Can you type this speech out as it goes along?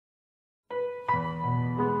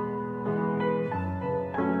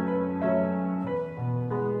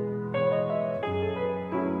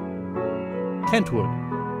Kentwood.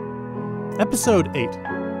 Episode 8.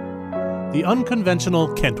 The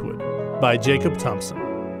Unconventional Kentwood by Jacob Thompson.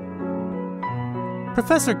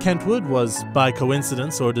 Professor Kentwood was, by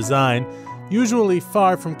coincidence or design, usually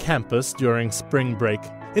far from campus during spring break.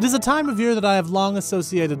 It is a time of year that I have long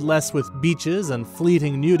associated less with beaches and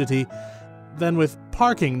fleeting nudity than with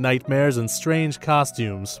parking nightmares and strange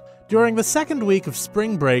costumes. During the second week of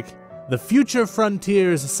spring break, the Future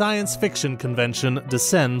Frontiers Science Fiction Convention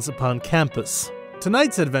descends upon campus.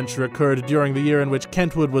 Tonight's adventure occurred during the year in which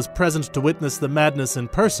Kentwood was present to witness the madness in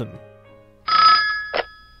person. Daniel,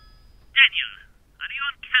 are you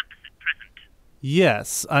on campus at present?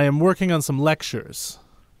 Yes, I am working on some lectures.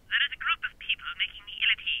 There is a group of people making me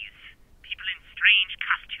ill at ease. People in strange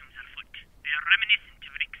costumes afoot. They are reminiscent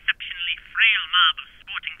of an exceptionally frail mob of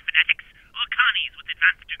sporting fanatics or carnies with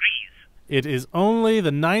advanced degrees. It is only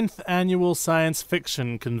the 9th annual science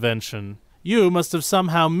fiction convention. You must have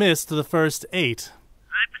somehow missed the first 8.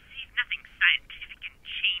 I perceive nothing scientific in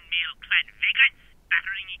chainmail-clad vagrants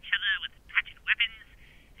battering each other with patent weapons,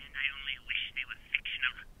 and I only wish they were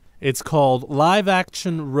fictional. It's called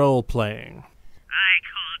live-action role-playing. I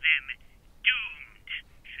call them doomed,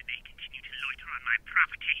 should they continue to loiter on my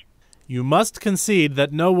property. You must concede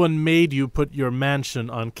that no one made you put your mansion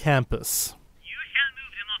on campus. You shall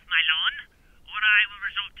move them off my lawn, or I will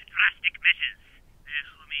resort to drastic measures. Their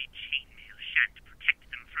homemade chainmail shan't protect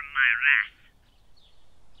them from my wrath.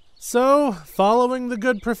 So, following the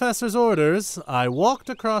good professor's orders, I walked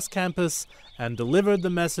across campus and delivered the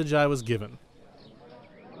message I was given.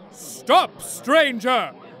 Stop,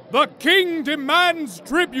 stranger! The king demands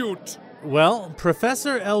tribute! Well,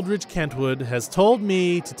 Professor Elderedge Kentwood has told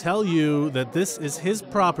me to tell you that this is his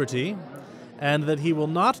property, and that he will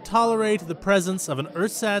not tolerate the presence of an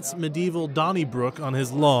ersatz medieval Donnybrook on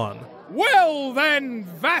his lawn. Well then,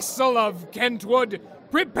 vassal of Kentwood,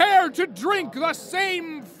 prepare to drink the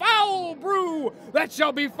same foul brew that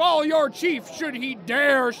shall befall your chief should he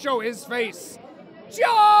dare show his face.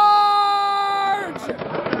 Charge!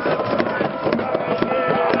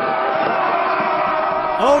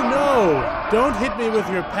 Oh no! Don't hit me with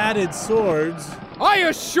your padded swords. I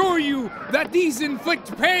assure you that these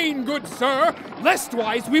inflict pain, good sir,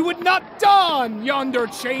 lestwise we would not don yonder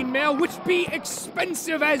chainmail, which be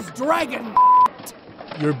expensive as dragon.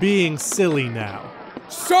 You're being silly now.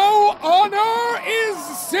 So honor is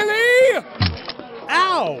silly?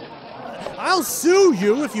 Ow! I'll sue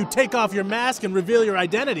you if you take off your mask and reveal your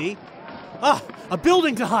identity. Ah, a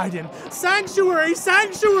building to hide in. Sanctuary!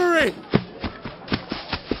 Sanctuary!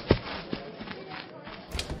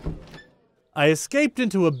 I escaped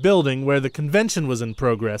into a building where the convention was in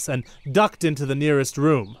progress and ducked into the nearest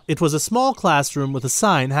room. It was a small classroom with a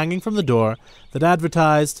sign hanging from the door that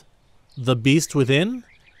advertised, "The Beast Within?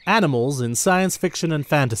 Animals in Science Fiction and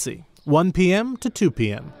Fantasy, 1 p.m. to 2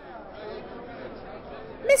 p.m.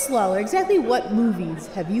 Miss Lawler, exactly what movies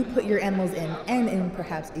have you put your animals in, and in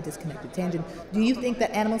perhaps a disconnected tangent, do you think that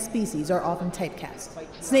animal species are often typecast?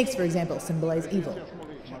 Snakes, for example, symbolize evil.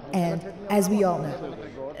 And, as we all know...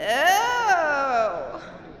 Oh,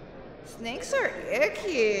 snakes are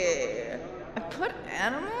icky. I put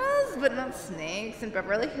animals, but not snakes, in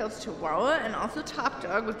Beverly Hills Chihuahua, and also Top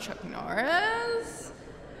Dog with Chuck Norris.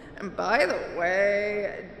 And by the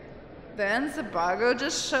way, then Sebago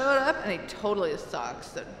just showed up, and he totally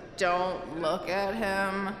sucks, so don't look at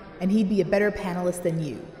him. And he'd be a better panelist than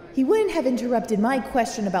you. He wouldn't have interrupted my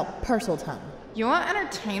question about Parseltongue. You want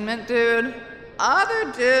entertainment, dude? Other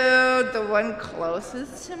dude, the one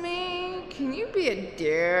closest to me, can you be a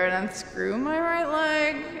deer and unscrew my right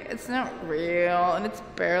leg? It's not real, and it's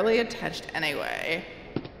barely attached anyway.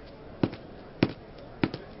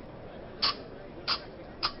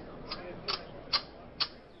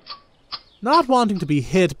 Not wanting to be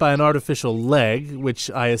hit by an artificial leg, which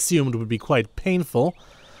I assumed would be quite painful,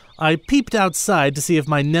 I peeped outside to see if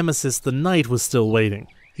my nemesis the knight was still waiting.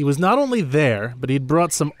 He was not only there, but he'd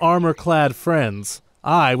brought some armor-clad friends.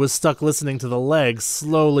 I was stuck listening to the leg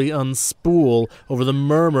slowly unspool over the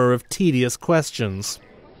murmur of tedious questions.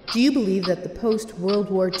 Do you believe that the post-World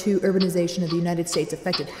War II urbanization of the United States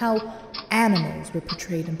affected how animals were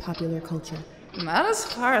portrayed in popular culture? Not as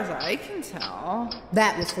far as I can tell.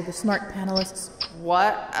 That was for the smart panelists.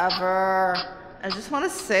 Whatever. I just want to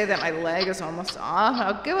say that my leg is almost off.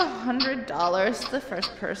 I'll give $100 to the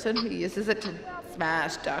first person who uses it to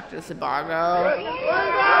smash Dr. Sebago.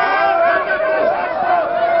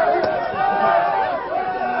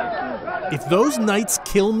 If those knights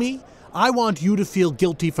kill me, I want you to feel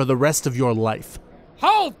guilty for the rest of your life.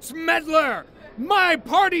 Halt, meddler! My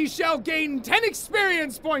party shall gain 10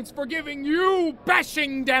 experience points for giving you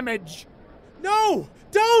bashing damage. No!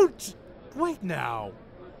 Don't! Wait now.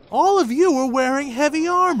 All of you are wearing heavy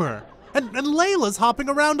armor. And Layla's hopping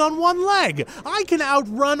around on one leg. I can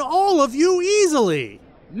outrun all of you easily.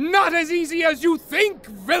 Not as easy as you think,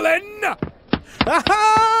 villain!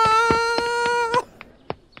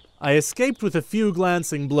 I escaped with a few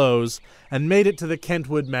glancing blows and made it to the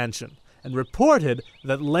Kentwood mansion and reported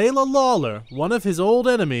that Layla Lawler, one of his old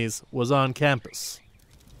enemies, was on campus.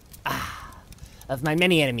 Of my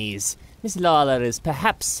many enemies, Miss Lawler is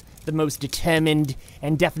perhaps the most determined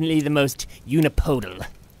and definitely the most unipodal.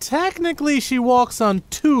 Technically, she walks on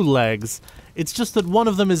 2 legs. It's just that one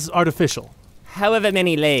of them is artificial. However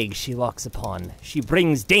many legs she walks upon, she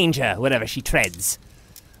brings danger wherever she treads.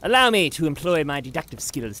 Allow me to employ my deductive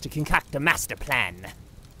skills to concoct a master plan.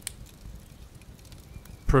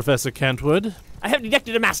 Professor Kentwood? I have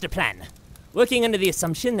deducted a master plan. Working under the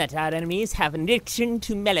assumption that our enemies have an addiction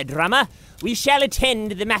to melodrama, we shall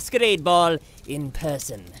attend the masquerade ball in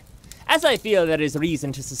person. As I feel there is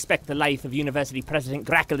reason to suspect the life of University President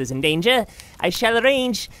Grackle is in danger, I shall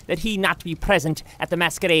arrange that he not be present at the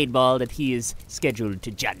masquerade ball that he is scheduled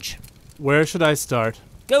to judge. Where should I start?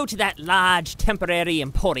 Go to that large temporary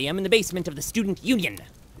emporium in the basement of the Student Union.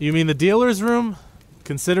 You mean the dealer's room?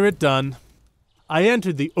 Consider it done. I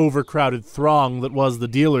entered the overcrowded throng that was the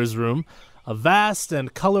dealer's room, a vast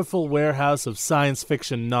and colorful warehouse of science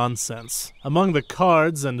fiction nonsense. Among the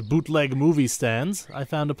cards and bootleg movie stands, I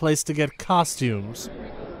found a place to get costumes.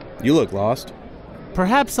 You look lost.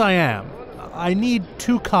 Perhaps I am. I need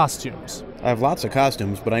 2 costumes. I have lots of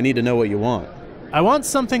costumes, but I need to know what you want. I want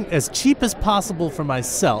something as cheap as possible for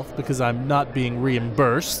myself because I'm not being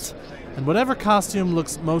reimbursed, and whatever costume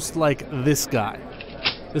looks most like this guy.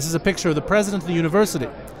 This is a picture of the president of the university,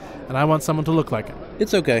 and I want someone to look like him.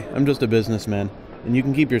 It's okay, I'm just a businessman, and you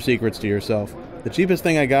can keep your secrets to yourself. The cheapest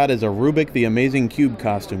thing I got is a Rubik the Amazing Cube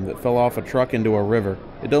costume that fell off a truck into a river.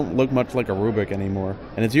 It don't look much like a Rubik anymore,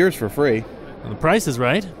 and it's yours for free. And the price is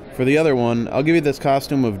right. For the other one, I'll give you this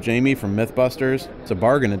costume of Jamie from Mythbusters. It's a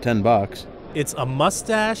bargain at $10. It's a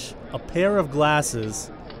mustache, a pair of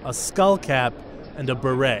glasses, a skull cap, and a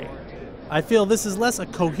beret. I feel this is less a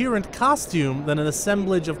coherent costume than an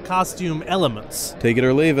assemblage of costume elements. Take it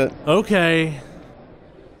or leave it. Okay.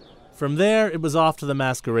 From there, it was off to the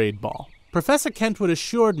masquerade ball. Professor Kentwood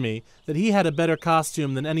assured me that he had a better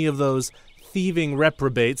costume than any of those thieving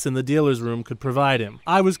reprobates in the dealer's room could provide him.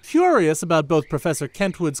 I was curious about both Professor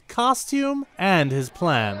Kentwood's costume and his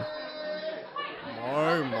plan.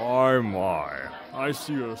 My. I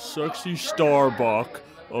see a sexy Starbuck,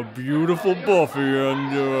 a beautiful Buffy,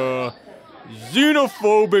 and,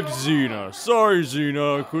 xenophobic Xena. Sorry,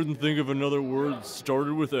 Xena, I couldn't think of another word that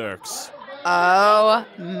started with X. Oh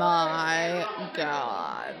my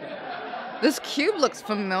god. This cube looks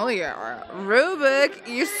familiar. Rubik,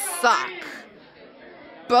 you suck.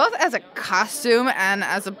 Both as a costume and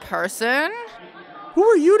as a person? Who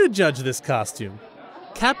are you to judge this costume?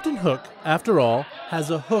 Captain Hook, after all,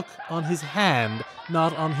 has a hook on his hand,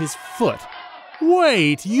 not on his foot.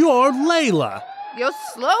 Wait, you're Layla! Yo,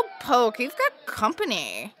 slowpoke, you've got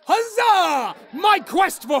company. Huzzah! My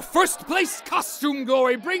quest for first place costume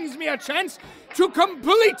glory brings me a chance to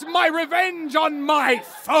complete my revenge on my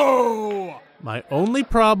foe! My only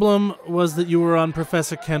problem was that you were on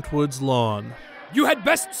Professor Kentwood's lawn. You had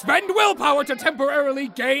best spend willpower to temporarily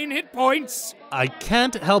gain hit points. I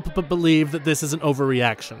can't help but believe that this is an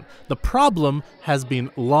overreaction. The problem has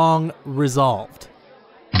been long resolved.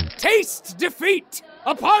 Taste defeat!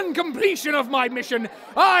 Upon completion of my mission,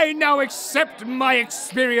 I now accept my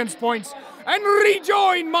experience points and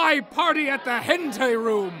rejoin my party at the Hentai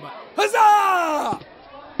Room. Huzzah!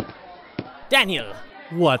 Daniel!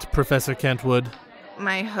 What, Professor Kentwood?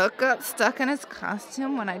 My hook got stuck in his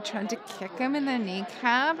costume when I tried to kick him in the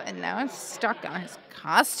kneecap, and now I'm stuck on his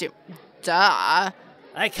costume. Duh.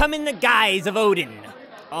 I come in the guise of Odin,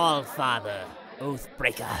 All-Father,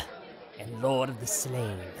 Oathbreaker, and Lord of the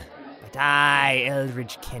Slain. But I,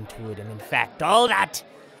 Elderedge Kentwood, am in fact all that,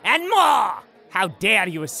 and more! How dare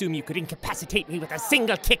you assume you could incapacitate me with a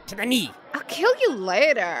single kick to the knee? I'll kill you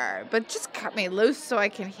later, but just cut me loose so I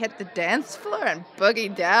can hit the dance floor and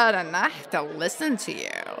boogie down and not have to listen to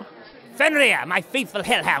you. Fenrir, my faithful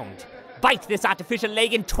hellhound, bite this artificial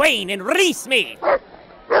leg in twain and release me!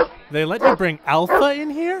 They let you bring Alpha in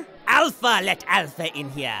here? Alpha, let Alpha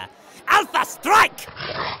in here. Alpha, strike!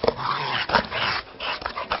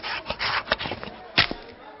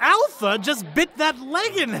 Alpha just bit that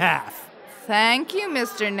leg in half! Thank you,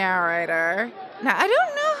 Mr. Narrator. Now, I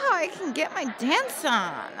don't know how I can get my dance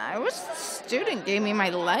on. I wish the student gave me my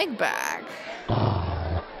leg back.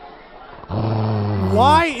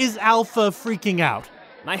 Why is Alpha freaking out?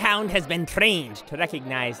 My hound has been trained to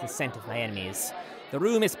recognize the scent of my enemies. The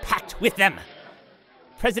room is packed with them.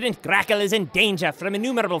 President Grackle is in danger from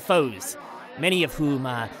innumerable foes, many of whom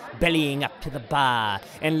are bellying up to the bar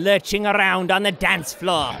and lurching around on the dance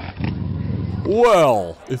floor.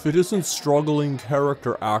 Well, if it isn't struggling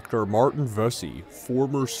character actor Martin Vessey,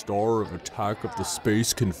 former star of Attack of the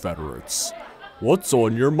Space Confederates. What's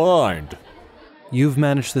on your mind? You've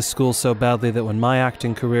managed this school so badly that when my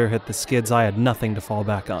acting career hit the skids, I had nothing to fall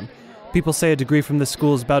back on. People say a degree from this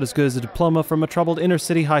school is about as good as a diploma from a troubled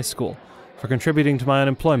inner-city high school. For contributing to my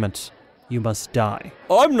unemployment, you must die.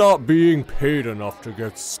 I'm not being paid enough to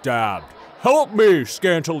get stabbed. Help me,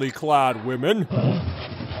 scantily clad women!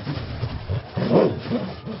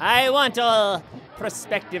 I want all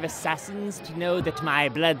prospective assassins to know that my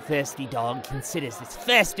bloodthirsty dog considers this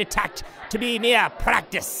first attack to be mere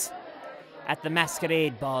practice. At the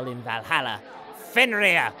masquerade ball in Valhalla,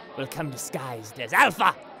 Fenrir will come disguised as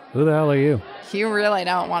Alpha. Who the hell are you? You really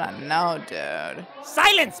don't want to know, dude.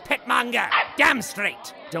 Silence, petmonger! Damn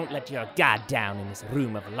straight! Don't let your guard down in this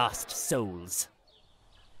room of lost souls.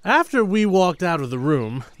 After we walked out of the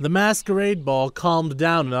room, the masquerade ball calmed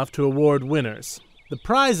down enough to award winners. The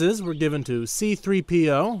prizes were given to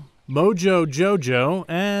C-3PO, Mojo Jojo,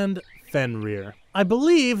 and Fenrir. I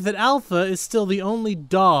believe that Alpha is still the only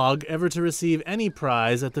dog ever to receive any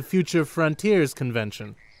prize at the Future Frontiers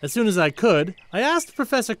Convention. As soon as I could, I asked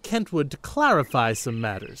Professor Kentwood to clarify some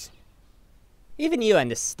matters. Even you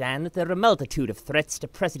understand that there are a multitude of threats to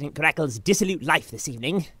President Grackle's dissolute life this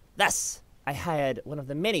evening. Thus, I hired one of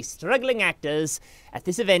the many struggling actors at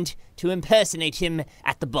this event to impersonate him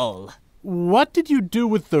at the ball. What did you do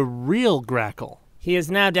with the real Grackle? He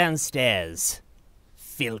is now downstairs,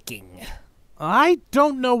 filking. I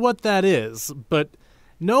don't know what that is, but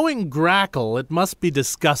knowing Grackle, it must be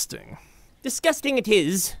disgusting. Disgusting it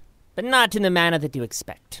is, but not in the manner that you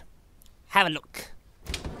expect. Have a look.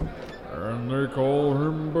 And they call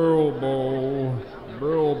him Bilbo.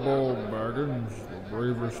 Bilbo Baggins, the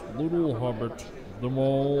bravest little hobbit of them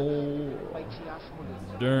all.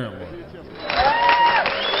 Damn it.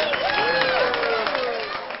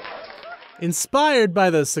 Inspired by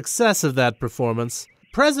the success of that performance,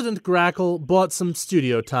 President Grackle bought some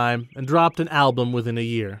studio time and dropped an album within a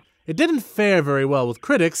year. It didn't fare very well with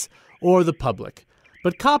critics or the public,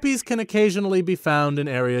 but copies can occasionally be found in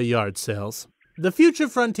area yard sales. The Future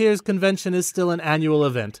Frontiers Convention is still an annual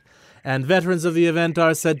event, and veterans of the event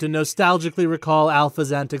are said to nostalgically recall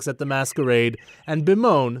Alpha's antics at the masquerade and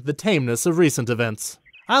bemoan the tameness of recent events.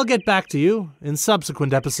 I'll get back to you in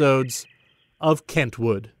subsequent episodes of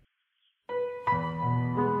Kentwood.